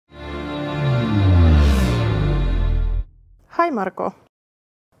Hi Marko.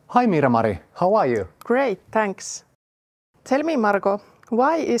 Hi Mira-Mari, how are you? Great, thanks. Tell me Marko,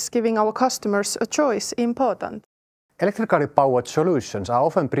 why is giving our customers a choice important? Electrically powered solutions are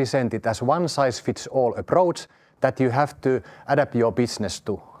often presented as one-size-fits-all approach that you have to adapt your business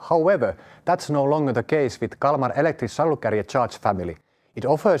to. However, that's no longer the case with Kalmar electric straddle carrier charge family. It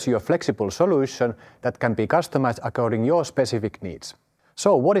offers you a flexible solution that can be customized according to your specific needs.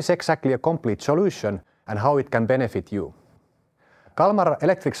 So what is exactly a complete solution and how it can benefit you? Kalmar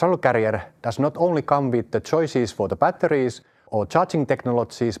electric straddle carrier does not only come with the choices for the batteries or charging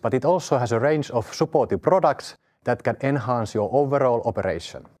technologies, but it also has a range of supportive products that can enhance your overall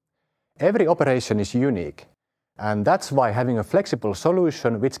operation. Every operation is unique, and that's why having a flexible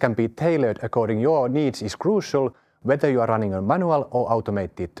solution which can be tailored according to your needs is crucial, whether you are running a manual or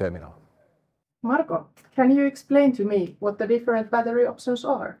automated terminal. Marko, can you explain to me what the different battery options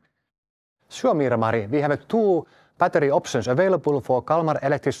are? Sure, Mira-Mari. We have two battery options available for Kalmar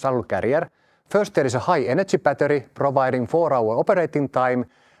electric straddle carrier. First, there is a high energy battery providing 4-hour operating time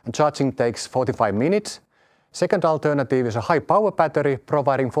and charging takes 45 minutes. Second alternative is a high power battery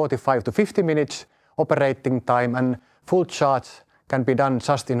providing 45 to 50 minutes operating time, and full charge can be done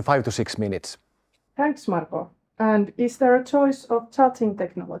just in 5 to 6 minutes. Thanks Marko. And is there a choice of charging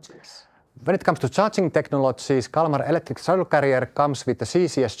technologies? When it comes to charging technologies, Kalmar electric straddle carrier comes with the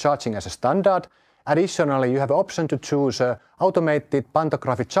CCS charging as a standard. Additionally, you have the option to choose an automated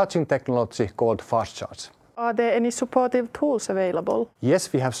pantographic charging technology called Fast Charge. Are there any supportive tools available?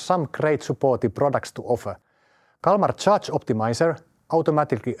 Yes, we have some great supportive products to offer. Kalmar Charge Optimizer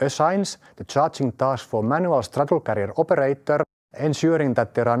automatically assigns the charging task for manual straddle carrier operator, ensuring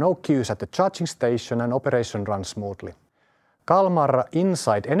that there are no queues at the charging station and operation runs smoothly. Kalmar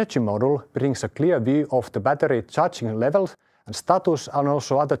Insight Energy Module brings a clear view of the battery charging levels and status, and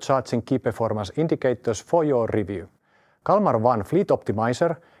also other charging key performance indicators for your review. Kalmar One Fleet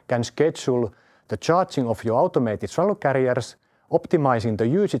Optimizer can schedule the charging of your automated straddle carriers, optimizing the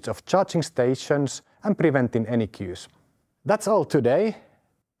usage of charging stations and preventing any queues. That's all today.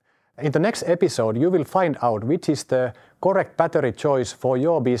 In the next episode, you will find out which is the correct battery choice for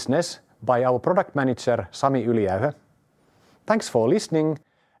your business by our product manager, Sami Ylijärvi. Thanks for listening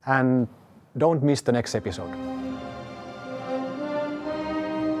and don't miss the next episode.